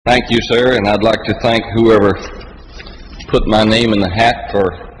Thank you, sir, and I'd like to thank whoever put my name in the hat for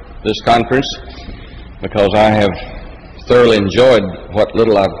this conference, because I have thoroughly enjoyed what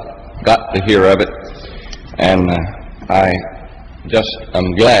little I've got to hear of it, and I just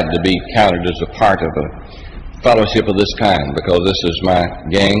am glad to be counted as a part of a fellowship of this kind, because this is my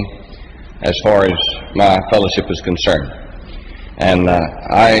gang as far as my fellowship is concerned. And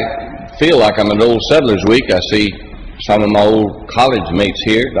I feel like I'm at Old Settlers Week. I see some of my old college mates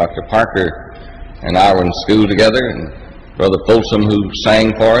here. Dr. Parker and I were in school together, and Brother Folsom, who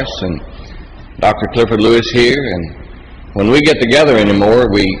sang for us, and Dr. Clifford Lewis here. And when we get together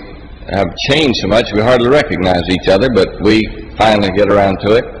anymore, we have changed so much we hardly recognize each other, but we finally get around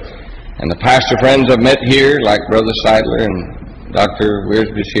to it. And the pastor friends I've met here, like Brother Seidler and Dr.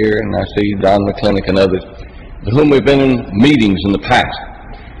 Wiersbe's here, and I see Don McClintock and others, with whom we've been in meetings in the past.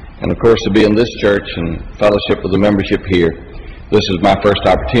 And of course, to be in this church and fellowship with the membership here, this is my first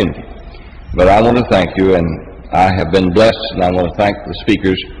opportunity. But I want to thank you, and I have been blessed, and I want to thank the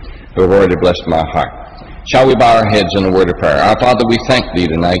speakers who have already blessed my heart. Shall we bow our heads in a word of prayer? Our Father, we thank Thee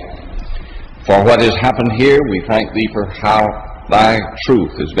tonight for what has happened here. We thank Thee for how Thy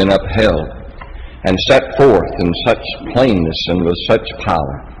truth has been upheld and set forth in such plainness and with such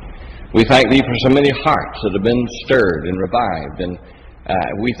power. We thank Thee for so many hearts that have been stirred and revived, and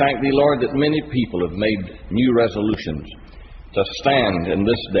we thank Thee, Lord, that many people have made new resolutions to stand in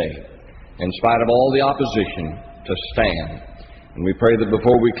this day, in spite of all the opposition, to stand. And we pray that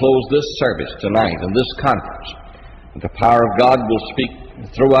before we close this service tonight and this conference, the power of God will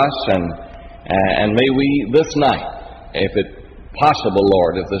speak through us, and may we this night, if it possible,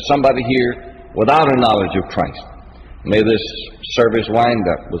 Lord, if there's somebody here without a knowledge of Christ, may this service wind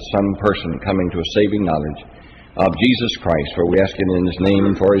up with some person coming to a saving knowledge of Jesus Christ, for we ask it in His name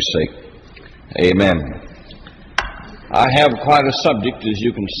and for His sake. Amen. I have quite a subject, as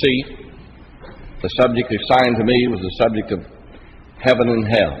you can see. The subject assigned to me was the subject of heaven and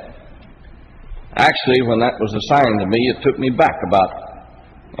hell. Actually, when that was assigned to me, it took me back about,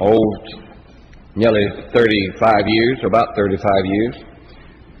 nearly 35 years, about 35 years,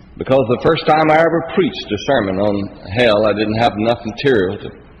 because the first time I ever preached a sermon on hell, I didn't have enough material to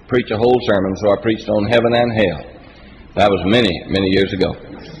preach a whole sermon, so I preached on heaven and hell. That was many, many years ago.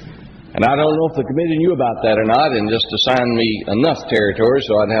 And I don't know if the committee knew about that or not, and just assigned me enough territory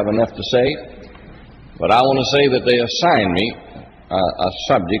so I'd have enough to say. But I want to say that they assigned me a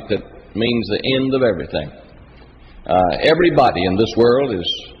subject that means the end of everything. Everybody in this world is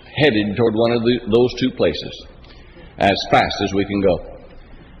headed toward one of those two places as fast as we can go.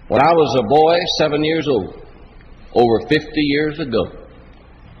 When I was a boy, 7 years old, over 50 years ago,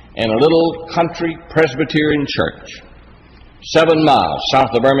 in a little country Presbyterian church, 7 miles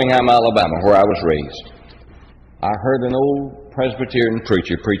south of Birmingham, Alabama, where I was raised, I heard an old Presbyterian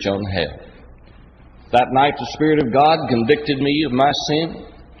preacher preach on hell. That night the Spirit of God convicted me of my sin,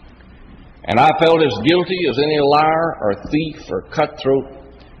 and I felt as guilty as any liar or thief or cutthroat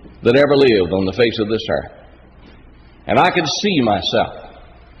that ever lived on the face of this earth. And I could see myself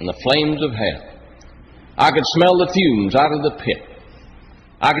in the flames of hell. I could smell the fumes out of the pit.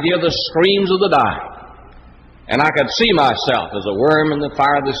 I could hear the screams of the dying, and I could see myself as a worm in the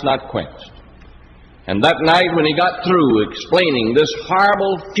fire that's not quenched. And that night when he got through explaining this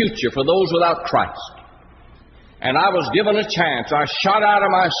horrible future for those without Christ, and I was given a chance, I shot out of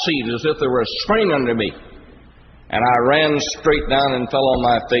my seat as if there were a spring under me, and I ran straight down and fell on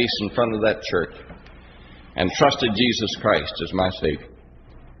my face in front of that church and trusted Jesus Christ as my Savior.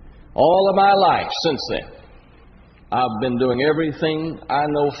 All of my life since then, I've been doing everything I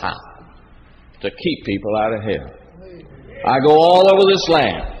know how to keep people out of hell. I go all over this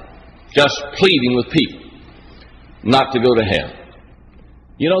land just pleading with people not to go to hell.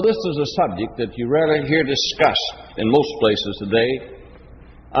 You know, this is a subject that you rarely hear discussed in most places today,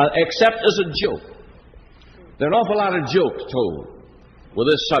 except as a joke. There are an awful lot of jokes told with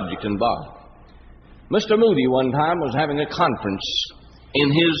this subject involved. Mr. Moody one time was having a conference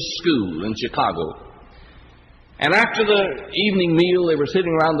in his school in Chicago. And after the evening meal, they were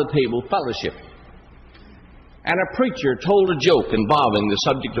sitting around the table fellowshipping. And a preacher told a joke involving the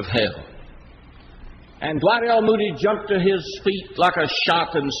subject of hell. And Dwight L. Moody jumped to his feet like a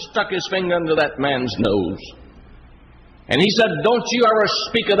shot and stuck his finger under that man's nose. And he said, "Don't you ever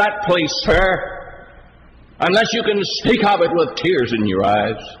speak of that place, sir, unless you can speak of it with tears in your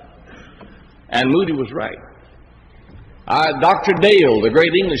eyes." And Moody was right. Dr. Dale, the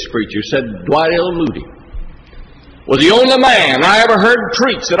great English preacher, said Dwight L. Moody was the only man I ever heard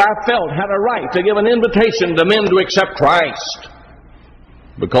preach that I felt had a right to give an invitation to men to accept Christ,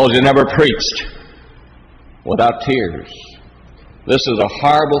 because he never preached without tears This is a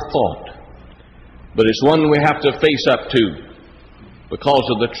horrible thought, but it's one we have to face up to because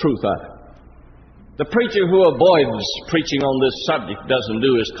of the truth of it. The preacher who avoids preaching on this subject doesn't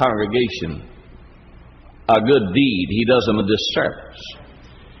do his congregation a good deed. He does them a disservice.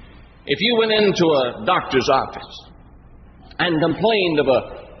 If you went into a doctor's office and complained of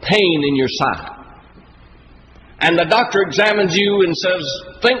a pain in your side, and the doctor examines you and says,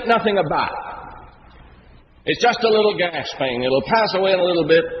 think nothing about it. It's just a little gas pain. It'll pass away in a little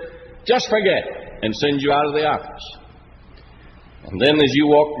bit. Just forget it, and sends you out of the office. And then as you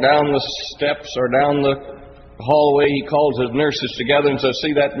walk down the steps or down the hallway, he calls his nurses together and says,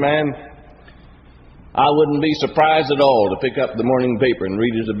 see that man? I wouldn't be surprised at all to pick up the morning paper and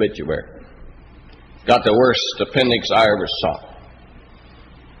read his obituary. Got the worst appendix I ever saw.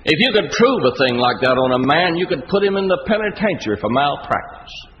 If you could prove a thing like that on a man, you could put him in the penitentiary for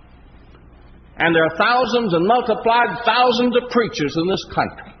malpractice. And there are thousands and multiplied thousands of preachers in this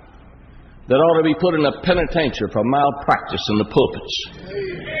country that ought to be put in a penitentiary for malpractice in the pulpits,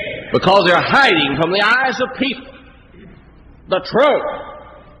 because they're hiding from the eyes of people the truth.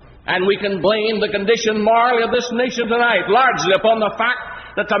 And we can blame the condition morally of this nation tonight largely upon the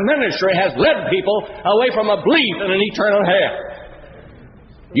fact that the ministry has led people away from a belief in an eternal hell.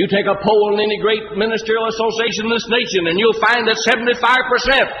 You take a poll in any great ministerial association in this nation, and you'll find that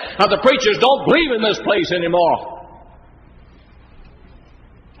 75% of the preachers don't believe in this place anymore.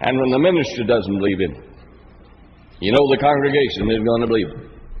 And when the minister doesn't believe in it, you know the congregation is going to believe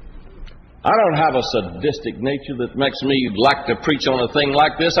it. I don't have a sadistic nature that makes me like to preach on a thing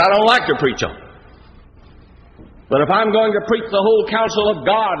like this. I don't like to preach on it. But if I'm going to preach the whole counsel of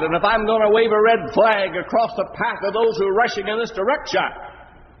God, and if I'm going to wave a red flag across the path of those who are rushing in this direction,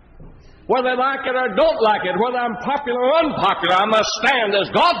 whether they like it or don't like it, whether I'm popular or unpopular, I must stand as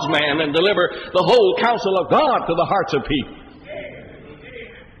God's man and deliver the whole counsel of God to the hearts of people.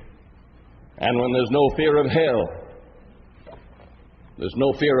 And when there's no fear of hell, there's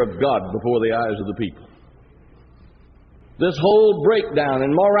no fear of God before the eyes of the people. This whole breakdown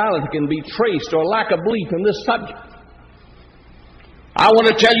in morality can be traced, or lack of belief in this subject. I want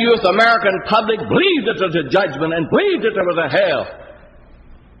to tell you, if the American public believed that there was a judgment and believed that there was a hell,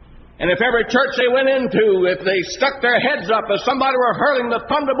 and if every church they went into, if they stuck their heads up as somebody were hurling the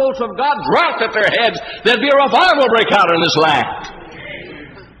thunderbolts of God's wrath at their heads, there'd be a revival break out in this land.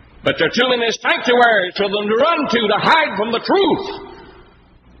 But there are too many sanctuaries for them to run to hide from the truth,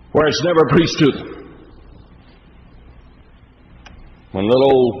 where it's never preached to them. One little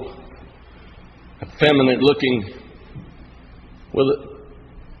old, effeminate-looking, with a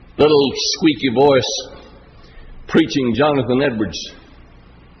little squeaky voice, preaching Jonathan Edwards.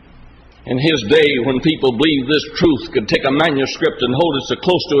 In his day, when people believed this truth, could take a manuscript and hold it so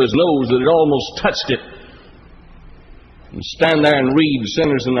close to his nose that it almost touched it, and stand there and read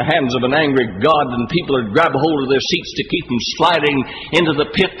sinners in the hands of an angry God, and people would grab hold of their seats to keep them sliding into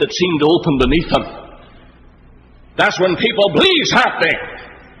the pit that seemed to open beneath them. That's when people believe something.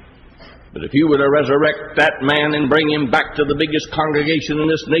 But if you were to resurrect that man and bring him back to the biggest congregation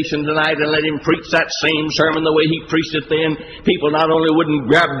in this nation tonight and let him preach that same sermon the way he preached it then, people not only wouldn't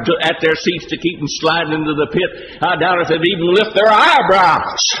grab at their seats to keep them sliding into the pit, I doubt if they'd even lift their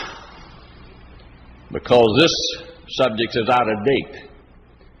eyebrows, because this subject is out of date.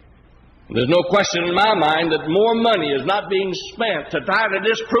 There's no question in my mind that more money is not being spent to try to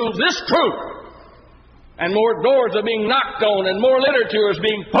disprove this truth, and more doors are being knocked on, and more literature is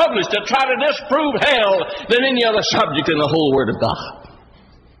being published to try to disprove hell than any other subject in the whole Word of God.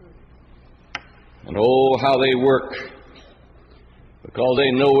 And oh, how they work, because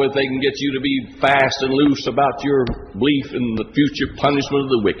they know if they can get you to be fast and loose about your belief in the future punishment of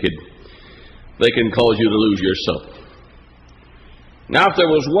the wicked, they can cause you to lose your soul. Now, if there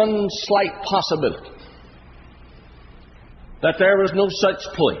was one slight possibility that there was no such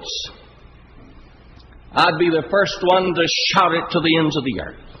place, I'd be the first one to shout it to the ends of the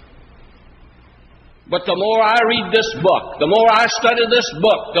earth. But the more I read this book, the more I study this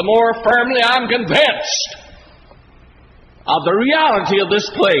book, the more firmly I'm convinced of the reality of this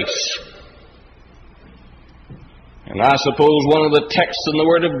place. And I suppose one of the texts in the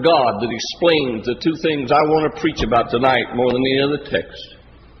Word of God that explains the two things I want to preach about tonight more than any other text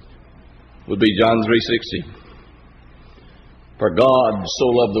would be John 3:16. For God so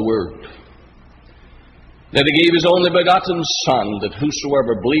loved the world that He gave His only begotten Son, that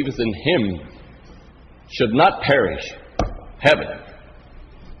whosoever believeth in Him should not perish, heaven,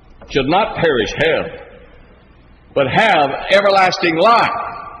 should not perish, hell, but have everlasting life,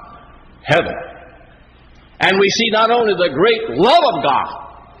 heaven. And we see not only the great love of God,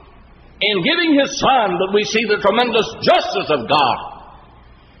 in giving His Son, but we see the tremendous justice of God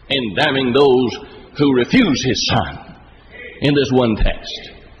in damning those who refuse His Son in this one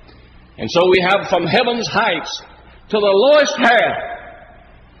text. And so we have from heaven's heights to the lowest hell,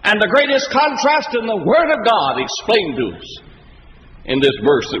 and the greatest contrast in the Word of God explained to us in this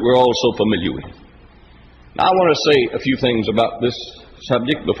verse that we're all so familiar with. Now, I want to say a few things about this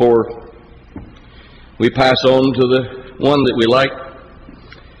subject before we pass on to the one that we like.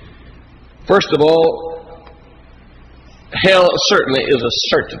 First of all, hell certainly is a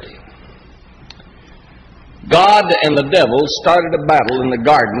certainty. God and the devil started a battle in the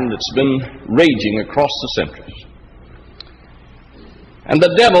garden that's been raging across the centuries. And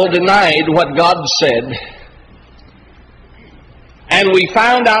the devil denied what God said. And we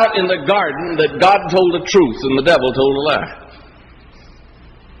found out in the garden that God told the truth and the devil told a lie.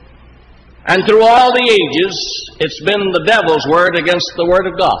 And through all the ages, it's been the devil's word against the word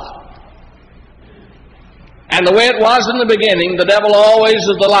of God. And the way it was in the beginning, the devil always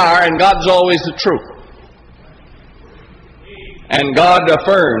is the liar and God's always the truth. And God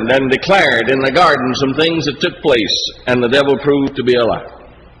affirmed and declared in the garden some things that took place, and the devil proved to be a liar.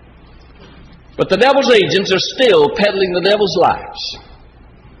 But the devil's agents are still peddling the devil's lies.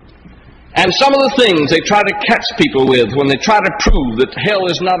 And some of the things they try to catch people with when they try to prove that hell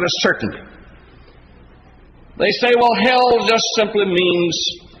is not a certainty. They say, well, hell just simply means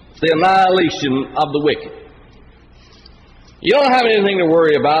the annihilation of the wicked. You don't have anything to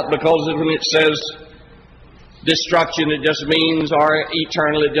worry about, because when it says destruction, it just means, or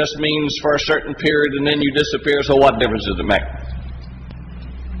eternal, it just means for a certain period and then you disappear, so what difference does it make?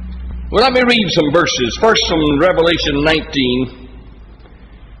 Well, let me read some verses. First from Revelation 19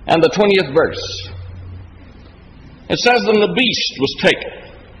 and the 20th verse. It says, "And the beast was taken,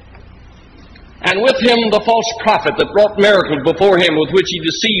 and with him the false prophet that wrought miracles before him, with which he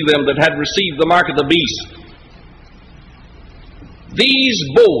deceived them that had received the mark of the beast. These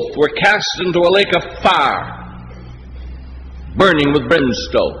both were cast into a lake of fire, burning with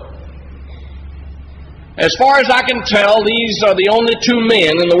brimstone." As far as I can tell, these are the only two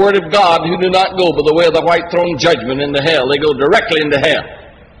men in the Word of God who do not go by the way of the white throne judgment into hell. They go directly into hell.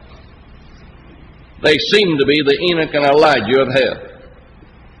 They seem to be the Enoch and Elijah of hell.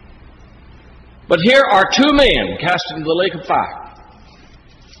 But here are two men cast into the lake of fire.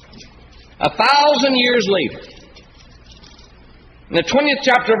 1,000 years later, in the 20th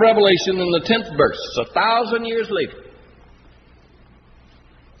chapter of Revelation, in the 10th verse, 1,000 years later,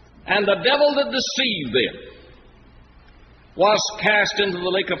 "And the devil that deceived them was cast into the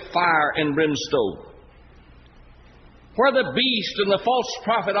lake of fire and brimstone, where the beast and the false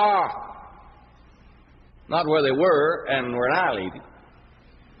prophet are," not where they were and were annihilated,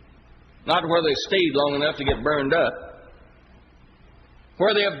 not where they stayed long enough to get burned up,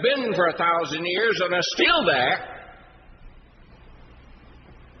 where they have been for 1,000 years and are still there,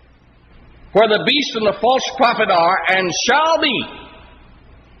 where the beast and the false prophet are and shall be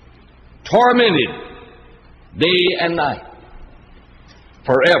tormented day and night,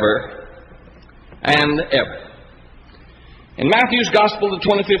 forever and ever. In Matthew's Gospel, the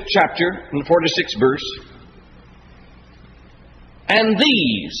 25th chapter, and the 46th verse, "And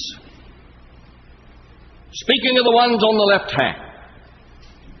these," speaking of the ones on the left hand,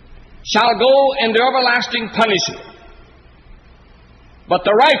 "shall go into everlasting punishment, but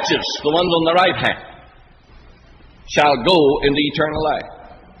the righteous," the ones on the right hand, "shall go into eternal life."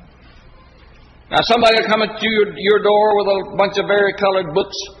 Now somebody will come to your door with a bunch of varicolored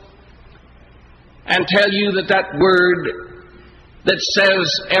books and tell you that that word that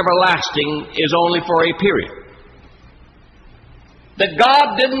says everlasting is only for a period. That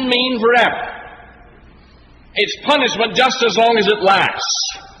God didn't mean forever. It's punishment just as long as it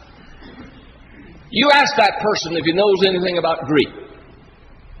lasts. You ask that person if he knows anything about Greek.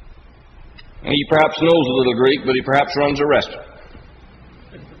 And he perhaps knows a little Greek, but he perhaps runs a restaurant.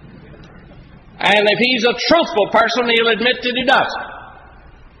 And if he's a truthful person, he'll admit that he doesn't.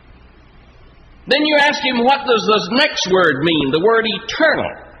 Then you ask him, what does this next word mean, the word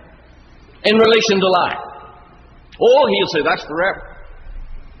eternal, in relation to life? Oh, he'll say, that's forever.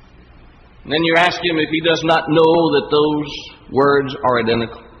 And then you ask him if he does not know that those words are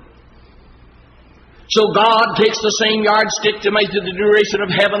identical. So God takes the same yardstick to measure the duration of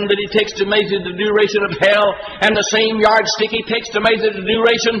heaven that he takes to measure the duration of hell, and the same yardstick he takes to measure the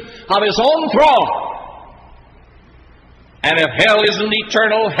duration of his own throne. And if hell isn't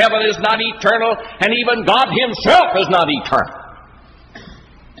eternal, heaven is not eternal, and even God himself is not eternal.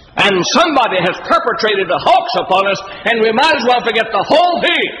 And somebody has perpetrated a hoax upon us, and we might as well forget the whole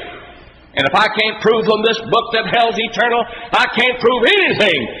thing And if I can't prove from this book that hell's eternal, I can't prove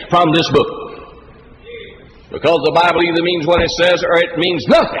anything from this book. Because the Bible either means what it says or it means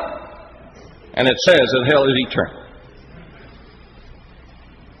nothing. And it says that hell is eternal.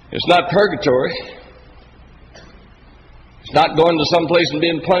 It's not purgatory. It's not going to some place and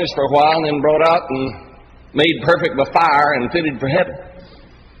being punished for a while and then brought out and made perfect by fire and fitted for heaven.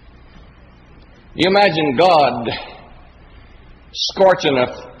 You imagine God scorching a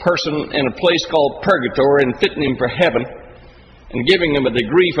person in a place called purgatory and fitting him for heaven and giving him a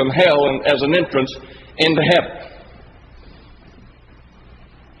degree from hell as an entrance into heaven.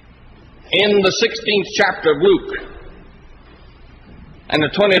 In the 16th chapter of Luke and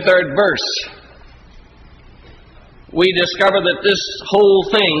the 23rd verse, we discover that this whole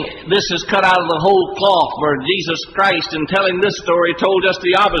thing, this is cut out of the whole cloth, where Jesus Christ, in telling this story, told us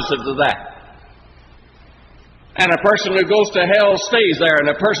the opposite of that. And a person who goes to hell stays there, and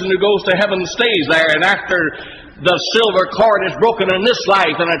a person who goes to heaven stays there. And after the silver cord is broken in this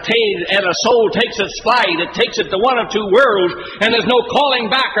life, and a soul takes its flight, it takes it to one of two worlds, and there's no calling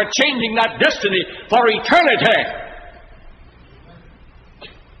back or changing that destiny for eternity.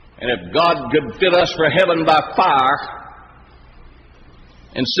 And if God could fit us for heaven by fire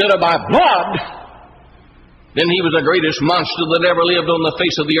instead of by blood, then He was the greatest monster that ever lived on the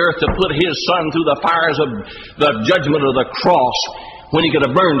face of the earth to put His Son through the fires of the judgment of the cross when He could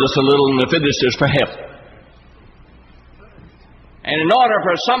have burned us a little and fitted us for heaven. And in order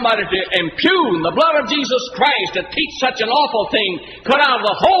for somebody to impugn the blood of Jesus Christ to teach such an awful thing, cut out of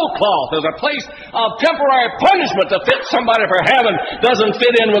the whole cloth as a place of temporary punishment to fit somebody for heaven, doesn't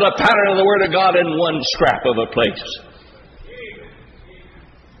fit in with the pattern of the Word of God in one scrap of a place.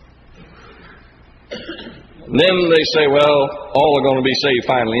 Then they say, well, all are going to be saved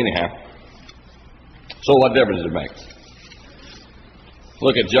finally anyhow. So what difference does it make?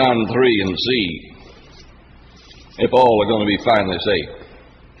 Look at John 3 and see if all are going to be finally saved.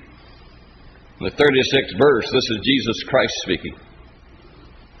 In the 36th verse, this is Jesus Christ speaking.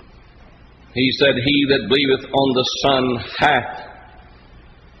 He said, He that believeth on the Son hath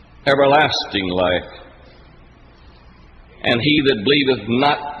everlasting life, and he that believeth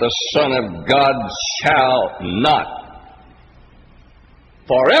not the Son of God shall not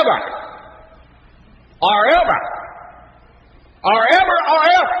forever or ever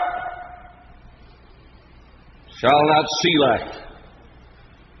shall not see life,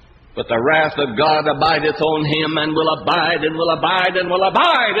 but the wrath of God abideth on him, and will abide, and will abide, and will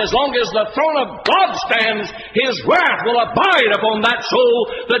abide. As long as the throne of God stands, His wrath will abide upon that soul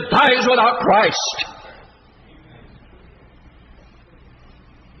that dies without Christ.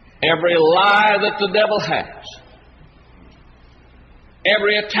 Every lie that the devil has,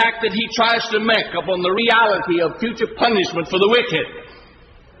 every attack that he tries to make upon the reality of future punishment for the wicked,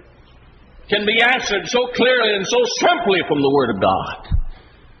 can be answered so clearly and so simply from the Word of God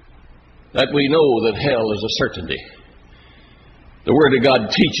that we know that hell is a certainty. The Word of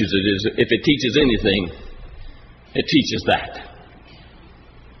God teaches it. If it teaches anything, it teaches that.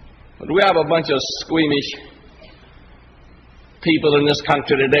 But we have a bunch of squeamish people in this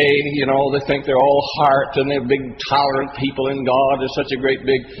country today. You know, they think they're all heart and they're big tolerant people, and God is such a great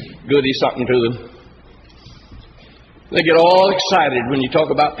big goody something to them. They get all excited when you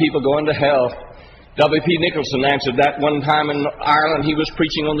talk about people going to hell. W.P. Nicholson answered that one time in Ireland. He was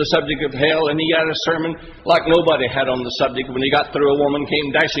preaching on the subject of hell, and he had a sermon like nobody had on the subject. When he got through, a woman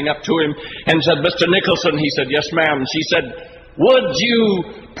came dashing up to him and said, Mr. Nicholson. He said, yes, ma'am. She said,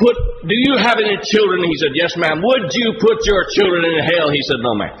 do you have any children? He said, yes, ma'am. Would you put your children in hell? He said,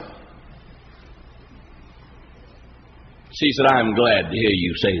 no, ma'am. She said, I'm glad to hear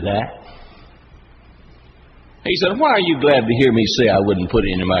you say that. He said, why are you glad to hear me say I wouldn't put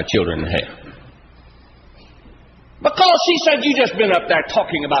any of my children in hell? Because, she said, you just been up there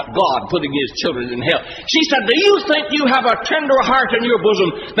talking about God putting His children in hell. She said, do you think you have a tenderer heart in your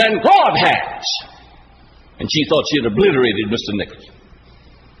bosom than God has? And she thought she had obliterated Mr. Nicholson.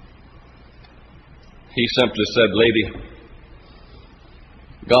 He simply said, lady,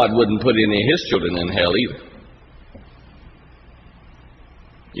 God wouldn't put any of His children in hell either.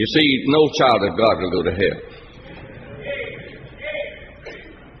 You see, no child of God will go to hell.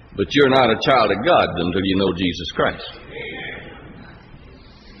 But you're not a child of God until you know Jesus Christ.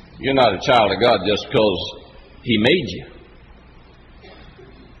 You're not a child of God just because He made you.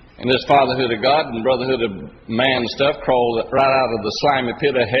 And this fatherhood of God and brotherhood of man stuff crawled right out of the slimy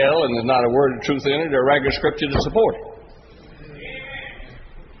pit of hell, and there's not a word of truth in it or a rag of scripture to support it.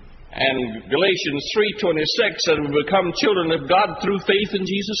 And Galatians 3:26 said we become children of God through faith in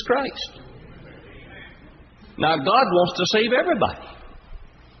Jesus Christ. Now God wants to save everybody.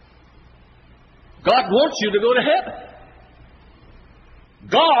 God wants you to go to heaven.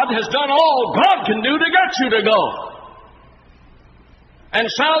 God has done all God can do to get you to go. And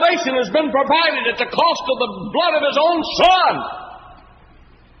salvation has been provided at the cost of the blood of His own Son.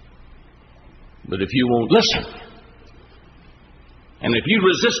 But if you won't listen, and if you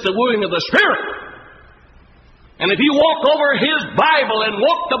resist the wooing of the Spirit, and if you walk over His Bible and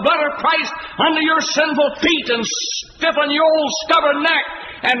walk the blood of Christ under your sinful feet and stiffen your old stubborn neck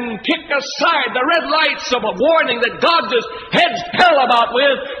and kick aside the red lights of a warning that God just heads hell about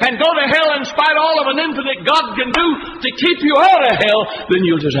with and go to hell in spite of all of an infinite God can do to keep you out of hell, then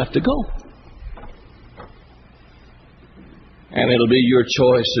you'll just have to go. And it'll be your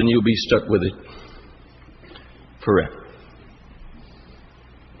choice and you'll be stuck with it forever.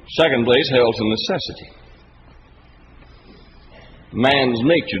 Second place, hell's a necessity. Man's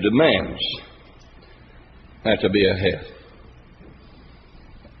nature demands that to be a hell.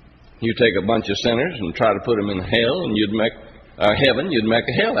 You take a bunch of sinners and try to put them in hell, and you'd make heaven, you'd make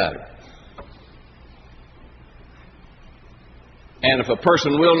a hell out of it. And if a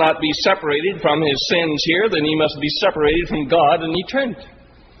person will not be separated from his sins here, then he must be separated from God in eternity.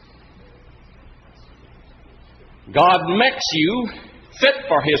 God makes you fit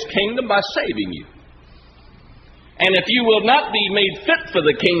for His kingdom by saving you. And if you will not be made fit for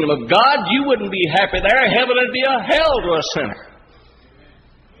the kingdom of God, you wouldn't be happy there. Heaven would be a hell to a sinner.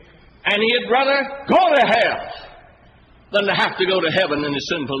 And he'd rather go to hell than to have to go to heaven in his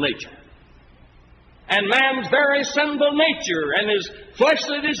sinful nature. And man's very sinful nature and his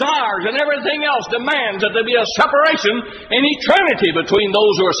fleshly desires and everything else demands that there be a separation in eternity between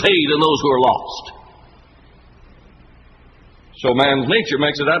those who are saved and those who are lost. So man's nature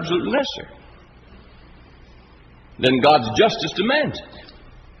makes it absolutely necessary. Then God's justice demands it.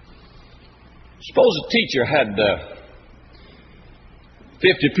 Suppose a teacher had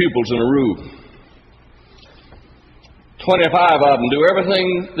 50 pupils in a room. 25 of them do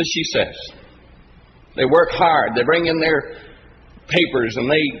everything that she says. They work hard. They bring in their papers and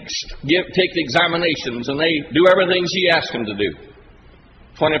they take the examinations and they do everything she asks them to do.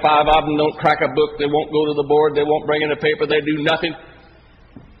 25 of them don't crack a book. They won't go to the board. They won't bring in a paper. They do nothing.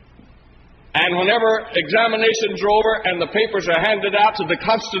 And whenever examinations are over and the papers are handed out, to the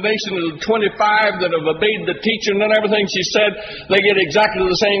consternation of the 25 that have obeyed the teacher and done everything she said, they get exactly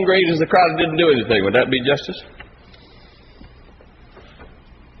the same grade as the crowd that didn't do anything. Would that be justice?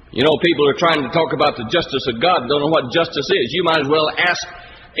 You know, people are trying to talk about the justice of God, don't know what justice is. You might as well ask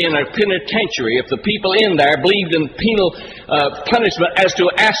in a penitentiary if the people in there believed in penal punishment as to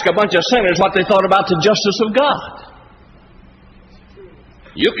ask a bunch of sinners what they thought about the justice of God.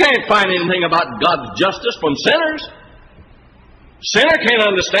 You can't find anything about God's justice from sinners. Sinner can't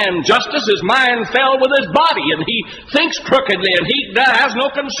understand justice. His mind fell with his body, and he thinks crookedly, and he has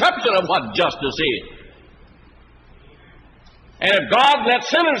no conception of what justice is. And if God let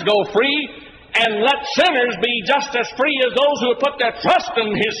sinners go free, and let sinners be just as free as those who put their trust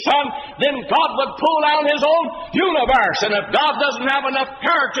in His Son, then God would pull down His own universe. And if God doesn't have enough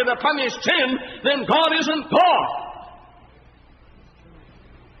character to punish sin, then God isn't God.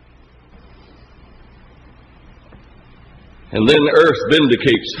 And then earth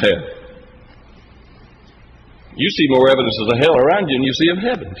vindicates hell. You see more evidence of the hell around you than you see of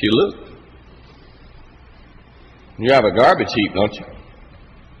heaven if you look. You have a garbage heap, don't you?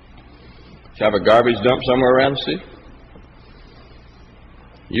 You have a garbage dump somewhere around the city?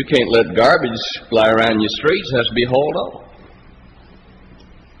 You can't let garbage lie around your streets. It has to be hauled off.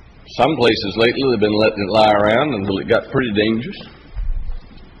 Some places lately they've been letting it lie around until it got pretty dangerous.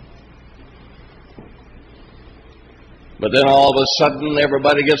 But then all of a sudden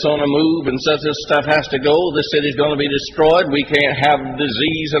everybody gets on a move and says this stuff has to go. This city's going to be destroyed. We can't have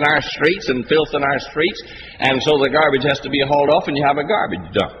disease in our streets and filth in our streets. And so the garbage has to be hauled off and you have a garbage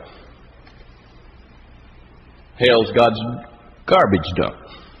dump. Hell's God's garbage dump.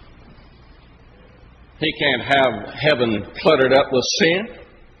 He can't have heaven cluttered up with sin.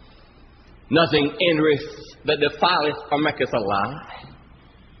 Nothing entereth that defileth or maketh a lie.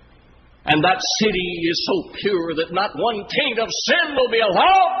 And that city is so pure that not one taint of sin will be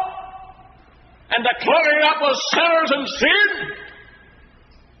allowed. And the cluttering up of sinners and sin.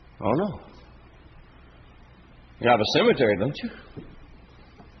 Oh no. You have a cemetery, don't you?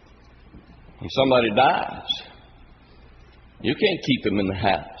 When somebody dies, you can't keep him in the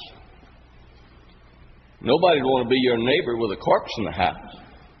house. Nobody would want to be your neighbor with a corpse in the house.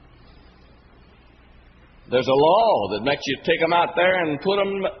 There's a law that makes you take them out there and put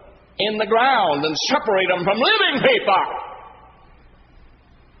them in the ground and separate them from living people.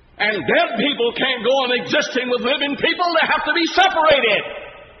 And dead people can't go on existing with living people. They have to be separated.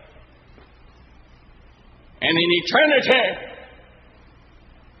 And in eternity,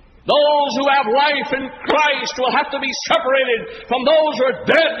 those who have life in Christ will have to be separated from those who are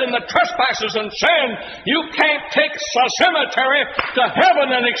dead in the trespasses and sin. You can't take a cemetery to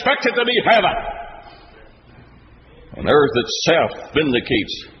heaven and expect it to be heaven. And earth itself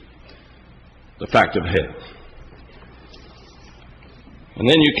vindicates the fact of hell. And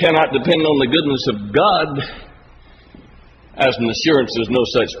then you cannot depend on the goodness of God as an assurance there's no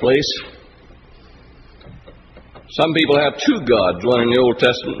such place. Some people have two gods, one in the Old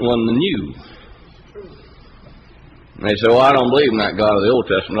Testament and one in the New. And they say, well, I don't believe in that God of the Old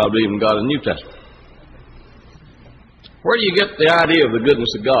Testament, I believe in God of the New Testament. Where do you get the idea of the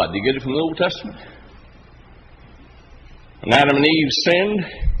goodness of God? Do you get it from the Old Testament? When Adam and Eve sinned,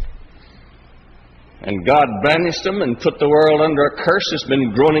 and God banished them and put the world under a curse that's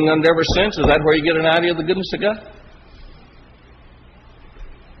been groaning under ever since, is that where you get an idea of the goodness of God?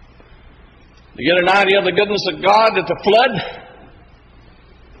 You get an idea of the goodness of God at the flood?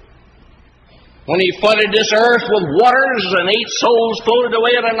 When He flooded this earth with waters and 8 souls floated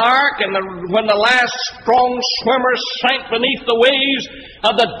away in an ark, and when the last strong swimmer sank beneath the waves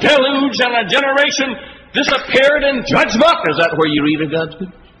of the deluge and a generation disappeared in judgment, is that where you read of God's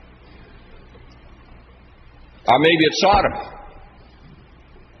goodness? Or maybe it's Sodom,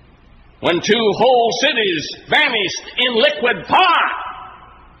 when 2 whole cities vanished in liquid fire,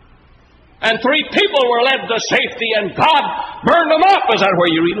 and 3 people were led to safety, and God burned them up. Is that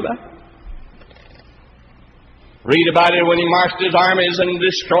where you read about it? Read about it when He marched His armies and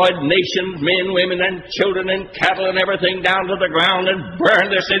destroyed nations, men, women, and children, and cattle, and everything down to the ground, and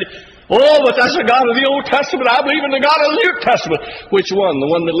burned their city. Oh, but that's the God of the Old Testament. I believe in the God of the New Testament. Which one? The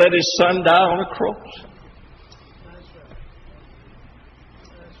one that let His Son die on a cross?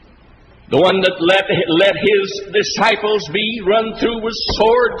 The one that let His disciples be run through with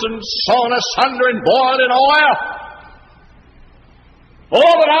swords and sawn asunder and boiled in oil?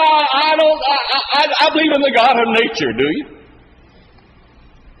 Oh, but I believe in the God of nature, do you?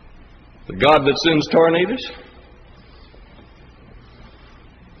 The God that sends tornadoes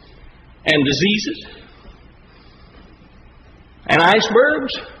and diseases and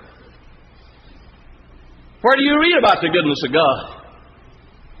icebergs? Where do you read about the goodness of God?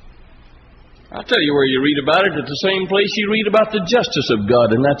 I'll tell you where you read about it, at the same place you read about the justice of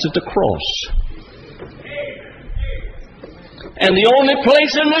God, and that's at the cross. And the only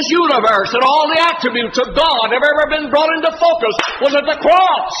place in this universe that all the attributes of God have ever been brought into focus was at the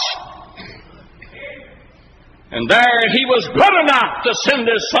cross. And there He was good enough to send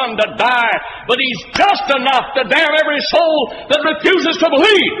His Son to die, but He's just enough to damn every soul that refuses to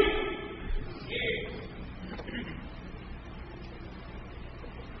believe.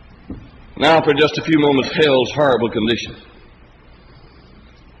 Now for just a few moments, hell's horrible condition.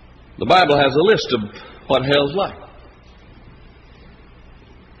 The Bible has a list of what hell's like.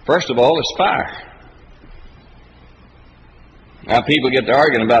 First of all, it's fire. Now people get to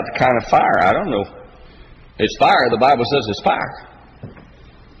arguing about the kind of fire. I don't know. It's fire. The Bible says it's fire.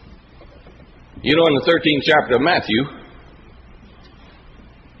 You know, in the 13th chapter of Matthew,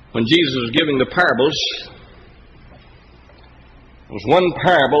 when Jesus was giving the parables, there was one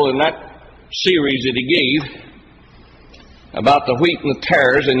parable in that series that He gave about the wheat and the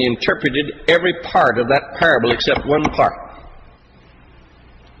tares, and He interpreted every part of that parable except one part.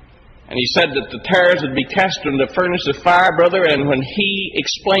 And He said that the tares would be cast into the furnace of fire, brother, and when He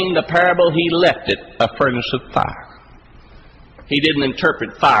explained the parable, He left it a furnace of fire. He didn't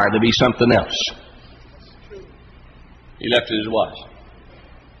interpret fire to be something else. He left it as it was.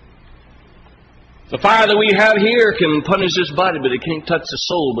 The fire that we have here can punish this body, but it can't touch the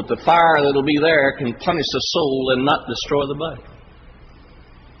soul. But the fire that'll be there can punish the soul and not destroy the body.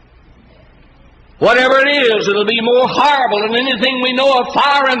 Whatever it is, it'll be more horrible than anything we know of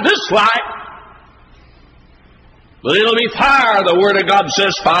fire in this life. But it'll be fire. The Word of God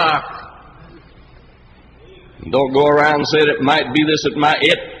says fire. Don't go around and say it might be this, it might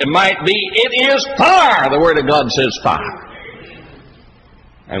be. It is fire. The Word of God says fire.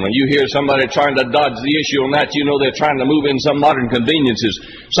 And when you hear somebody trying to dodge the issue on that, you know they're trying to move in some modern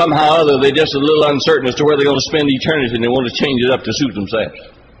conveniences. Somehow or other, they're just a little uncertain as to where they're going to spend eternity, and they want to change it up to suit themselves.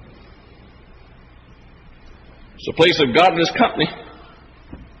 It's a place of godless company.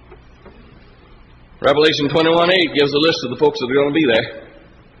 Revelation 21:8 gives a list of the folks that are going to be there.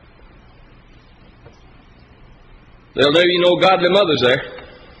 There'll be no godly mothers there.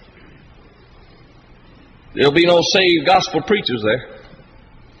 There'll be no saved gospel preachers there.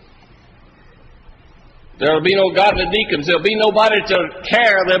 There'll be no godly deacons. There'll be nobody to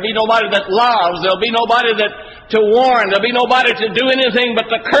care. There'll be nobody that loves. There'll be nobody that to warn. There'll be nobody to do anything but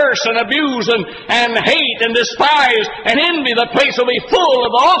to curse and abuse and hate and despise and envy. The place will be full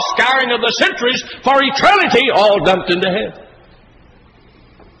of the offscouring of the centuries for eternity, all dumped into hell.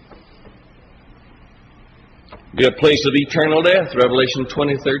 Be a place of eternal death, Revelation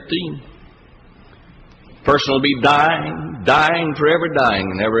 20:13. Person will be dying, forever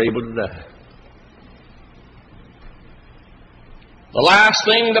dying, and never able to die. The last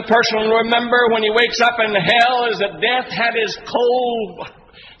thing the person will remember when he wakes up in hell is that death had his cold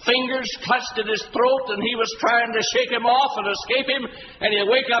fingers clutched at his throat and he was trying to shake him off and escape him, and he'll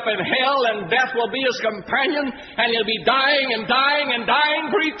wake up in hell and death will be his companion and he'll be dying and dying and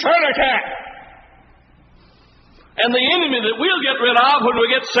dying for eternity. And the enemy that we'll get rid of when we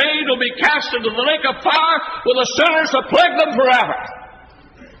get saved will be cast into the lake of fire with the sinners to plague them forever.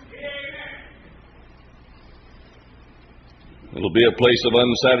 It'll be a place of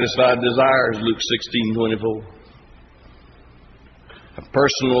unsatisfied desires, Luke 16:24. A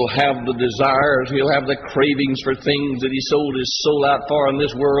person will have the desires, he'll have the cravings for things that he sold his soul out for in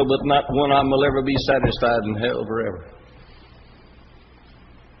this world, but not one of them will ever be satisfied in hell forever.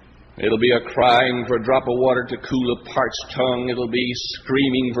 It'll be a crying for a drop of water to cool a parched tongue. It'll be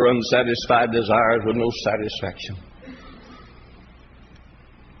screaming for unsatisfied desires with no satisfaction.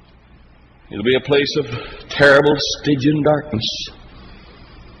 It'll be a place of terrible Stygian darkness.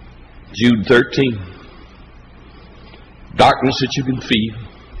 Jude 13. Darkness that you can feel.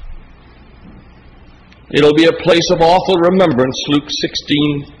 It'll be a place of awful remembrance. Luke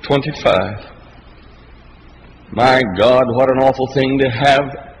 16:25. My God, what an awful thing to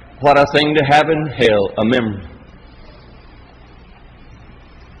have. What a thing to have in hell, a memory.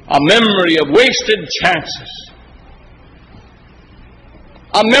 A memory of wasted chances.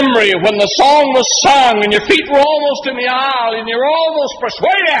 A memory of when the song was sung and your feet were almost in the aisle and you're almost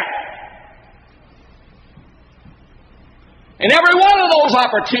persuaded. And every one of those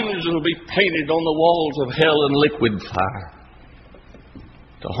opportunities will be painted on the walls of hell in liquid fire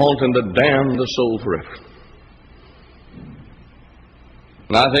to haunt and to damn the soul forever.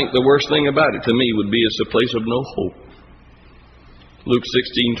 And I think the worst thing about it to me would be it's a place of no hope. Luke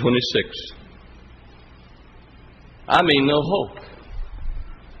 16:26. I mean no hope.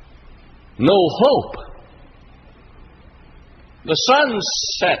 No hope. The sun's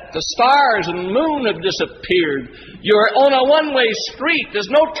set, the stars and moon have disappeared. You're on a one-way street. There's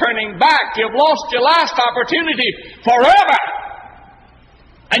no turning back. You've lost your last opportunity forever.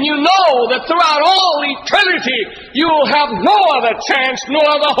 And you know that throughout all eternity, you will have no other chance, no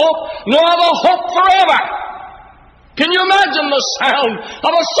other hope forever. Can you imagine the sound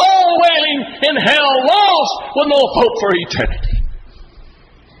of a soul wailing in hell, lost with no hope for eternity?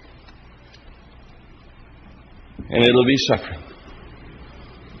 And it'll be suffering.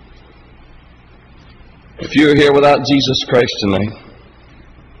 If you're here without Jesus Christ tonight,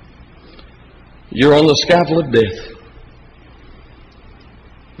 you're on the scaffold of death.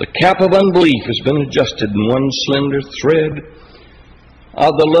 The cap of unbelief has been adjusted in one slender thread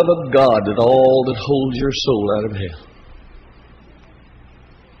of the love of God that all that holds your soul out of hell.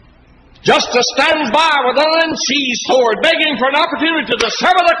 Justice stands by with an unsheathed sword, begging for an opportunity to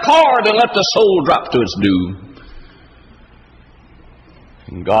sever the cord and let the soul drop to its doom.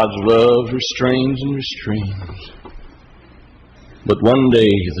 And God's love restrains and restrains. But one day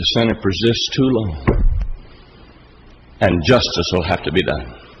the sinner persists too long, and justice will have to be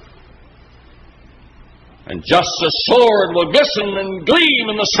done. And justice's sword will glisten and gleam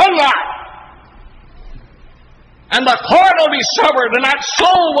in the sunlight. And the cord will be severed, and that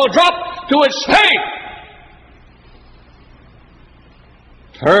soul will drop to its fate.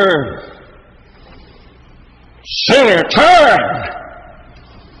 Turn. Sinner, turn.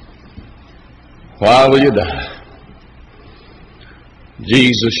 Why will you die?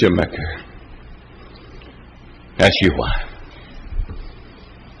 Jesus, your Maker. That's you why.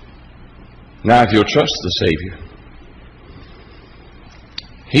 Now, if you'll trust the Savior,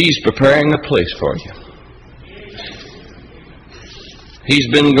 He's preparing a place for you. He's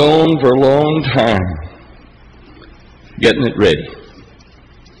been gone for a long time, getting it ready.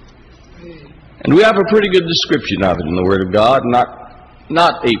 And we have a pretty good description of it in the Word of God,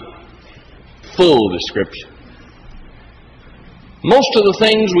 not a full description. Most of the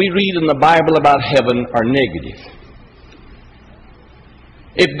things we read in the Bible about heaven are negative.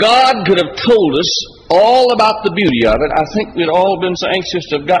 If God could have told us all about the beauty of it, I think we'd all been so anxious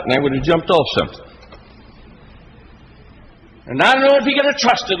to have gotten there, we'd have jumped off something. And I don't know if He could have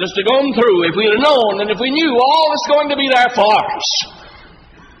trusted us to go through, if we'd have known, and if we knew all that's going to be there for us.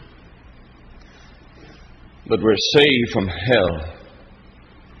 But we're saved from hell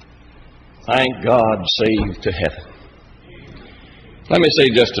Thank God, saved to heaven. Let me say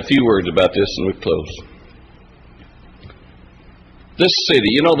just a few words about this and we close. This city,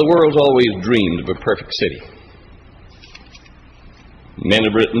 you know, the world's always dreamed of a perfect city. Men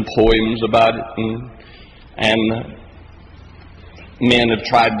have written poems about it, and men have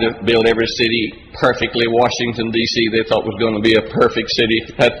tried to build every city perfectly. Washington, D.C., they thought was going to be a perfect city.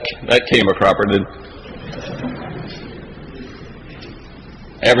 That came a cropper, didn't it?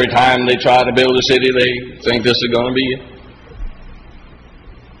 Every time they try to build a city, they think this is going to be it.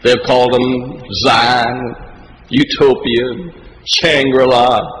 They've called them Zion, Utopia,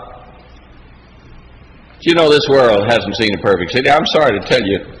 Shangri-La. You know, this world hasn't seen a perfect city. I'm sorry to tell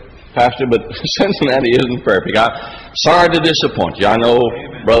you, Pastor, but Cincinnati isn't perfect. I'm sorry to disappoint you. I know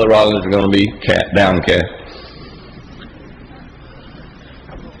Brother Rollins is going to be downcast.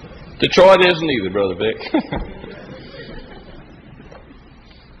 Detroit isn't either, Brother Vic.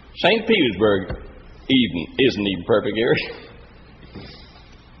 St. Petersburg isn't even perfect area.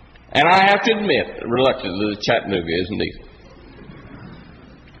 And I have to admit, reluctantly, that Chattanooga isn't either.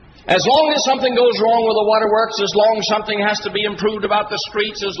 As long as something goes wrong with the waterworks, as long as something has to be improved about the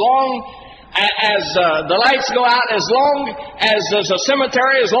streets, as long as the lights go out, as long as there's a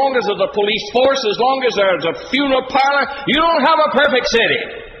cemetery, as long as there's a police force, as long as there's a funeral parlor, you don't have a perfect city.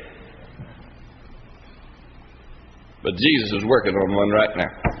 But Jesus is working on one right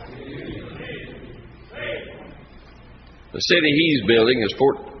now. The city he's building is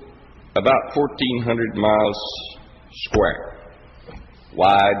about 1,400 miles square.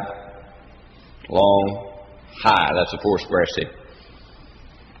 Wide, long, high. That's a 4-square city.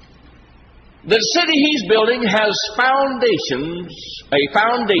 The city he's building has a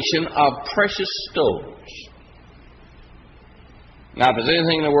foundation of precious stones. Now, if there's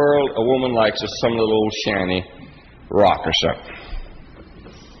anything in the world a woman likes, is some little old shiny rock or something.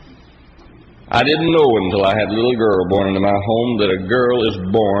 I didn't know until I had a little girl born into my home that a girl is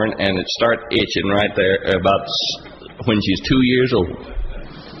born and it starts itching right there about when she's 2 years old.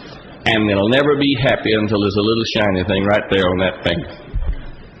 And it'll never be happy until there's a little shiny thing right there on that finger.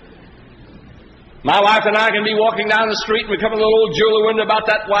 My wife and I can be walking down the street and we come to a little old jewelry window about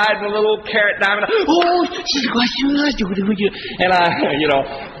that wide and a little carat diamond. Oh, she's got you. And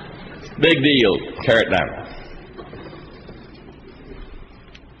big deal, carat diamond.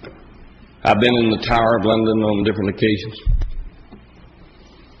 I've been in the Tower of London on different occasions.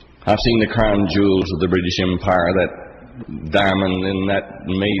 I've seen the crown jewels of the British Empire, that diamond in that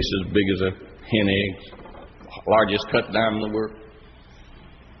mace as big as a hen egg, largest cut diamond in the world.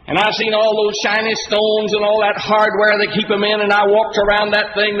 And I've seen all those shiny stones and all that hardware they keep them in, and I walked around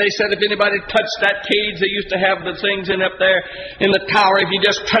that thing. They said if anybody touched that cage, they used to have the things in up there in the tower. If you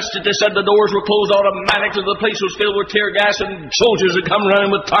just touched it, they said the doors were closed automatically. The place was filled with tear gas and soldiers would come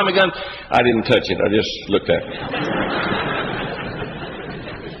running with Tommy guns. I didn't touch it. I just looked at it.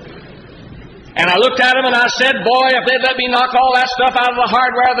 And I looked at them and I said, boy, if they'd let me knock all that stuff out of the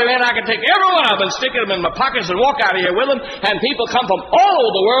hardware they're in, I could take every one of them and stick them in my pockets and walk out of here with them. And people come from all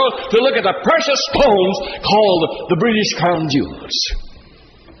over the world to look at the precious stones called the British crown jewels.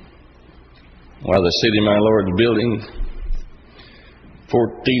 Well, the city my Lord's building,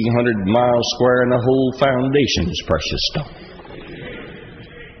 1,400 miles square, and the whole foundation is precious stone.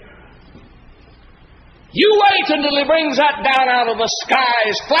 You wait until he brings that down out of the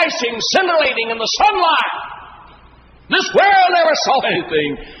skies, flashing, scintillating in the sunlight. This world never saw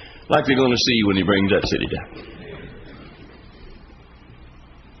anything like they're going to see when he brings that city down.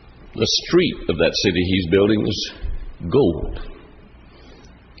 The street of that city he's building is gold,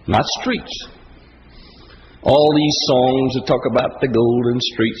 not streets. All these songs that talk about the golden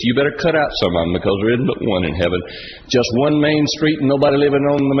streets, you better cut out some of them because there isn't but one in heaven. Just one main street and nobody living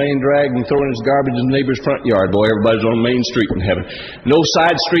on the main drag and throwing his garbage in the neighbor's front yard. Boy, everybody's on the main street in heaven. No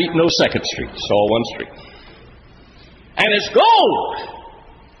side street, no second street. It's all one street. And it's gold.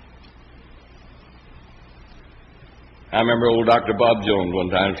 I remember old Dr. Bob Jones one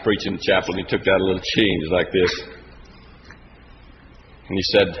time was preaching in the chapel and he took out a little change like this. And he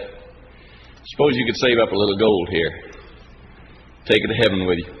said, suppose you could save up a little gold here. Take it to heaven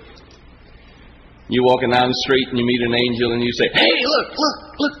with you. You walking down the street and you meet an angel and you say, hey, look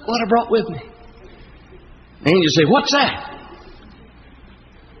what I brought with me. The angel say, what's that?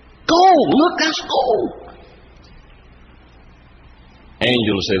 Gold, look, that's gold.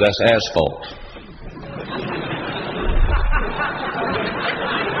 Angel will say, that's asphalt.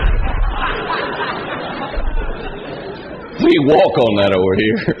 We walk on that over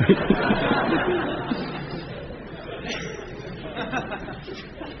here.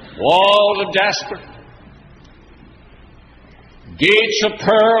 Walls of jasper, gates of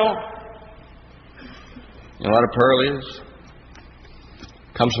pearl, You know what a pearl is?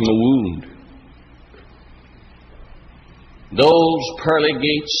 It comes from a wound. Those pearly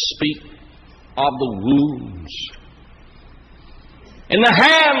gates speak of the wounds in the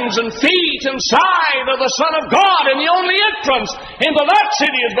hands and feet and side of the Son of God, and the only entrance into that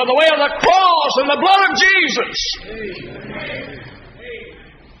city is by the way of the cross and the blood of Jesus.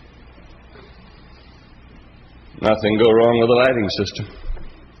 Nothing go wrong with the lighting system,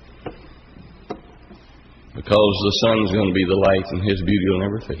 because the sun's going to be the light and His beauty will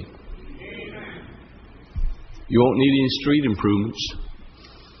never fade. You won't need any street improvements.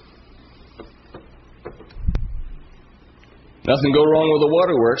 Nothing go wrong with the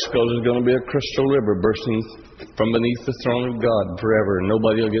waterworks, because there's going to be a crystal river bursting from beneath the throne of God forever. And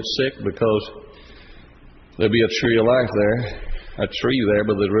nobody will get sick, because there'll be a tree of life there, a tree there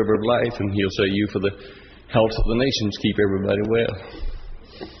by the river of life, and He'll say, you for the health of the nations keep everybody well.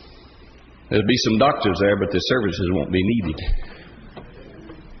 There'll be some doctors there, but the services won't be needed.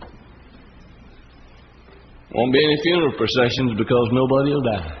 Won't be any funeral processions, because nobody will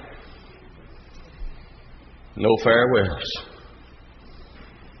die. No farewells.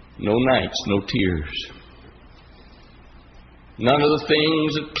 No nights, no tears. None of the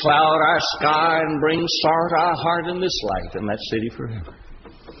things that cloud our sky and bring sorrow to our heart in this life, in that city forever.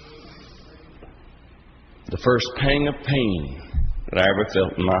 The first pang of pain that I ever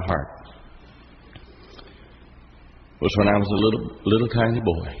felt in my heart was when I was a little tiny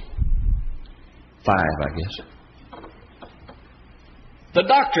boy. 5, I guess. The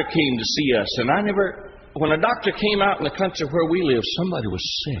doctor came to see us, and when a doctor came out in the country where we live, somebody was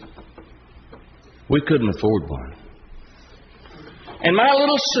sick. We couldn't afford one. And my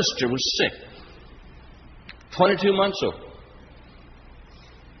little sister was sick, 22 months old.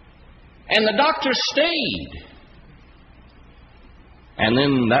 And the doctor stayed. And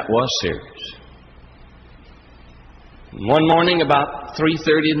then that was serious. One morning, about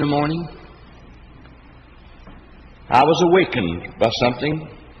 3:30 in the morning, I was awakened by something.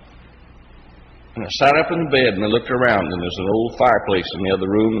 And I sat up in the bed and I looked around, and there's an old fireplace in the other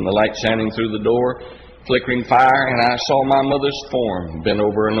room, and the light shining through the door, flickering fire, and I saw my mother's form bent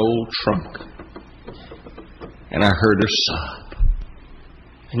over an old trunk. And I heard her sob.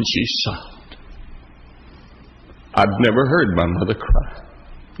 And she sobbed. I'd never heard my mother cry.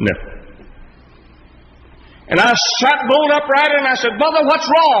 Never. And I sat bolt upright and I said, Mother, what's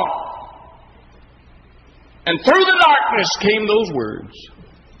wrong? And through the darkness came those words.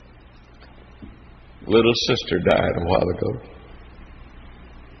 Little sister died a while ago.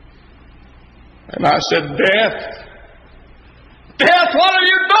 And I said, Death, what have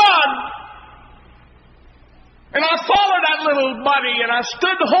you done? And I followed that little body, and I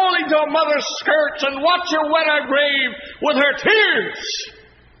stood holding to her mother's skirts and watched her wet her grave with her tears.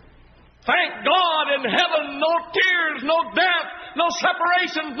 Thank God in heaven, no tears, no death, no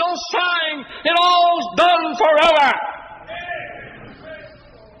separation, no sighing. It all's done forever.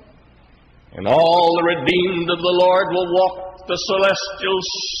 And all the redeemed of the Lord will walk the celestial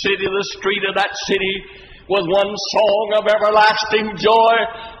city, the street of that city, with one song of everlasting joy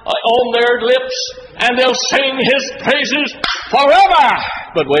on their lips, and they'll sing His praises forever.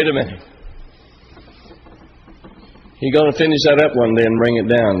 But wait a minute. He's going to finish that up one day and bring it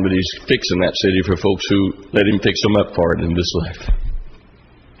down, but He's fixing that city for folks who let Him fix them up for it in this life.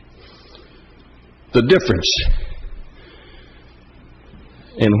 The difference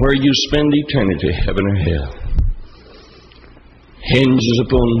in where you spend eternity, heaven or hell, hinges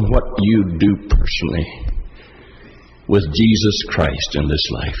upon what you do personally with Jesus Christ in this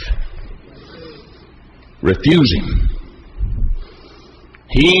life. Refuse Him.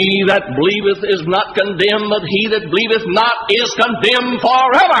 He that believeth is not condemned, but he that believeth not is condemned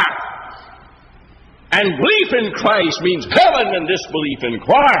forever. And belief in Christ means heaven, and disbelief in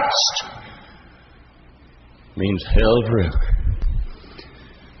Christ means hell forever.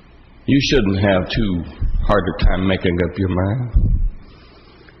 You shouldn't have too hard a time making up your mind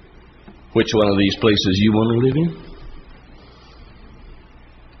which one of these places you want to live in.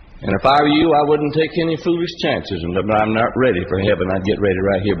 And if I were you, I wouldn't take any foolish chances. And if I'm not ready for heaven, I'd get ready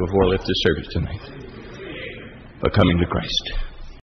right here before I left this service tonight by coming to Christ.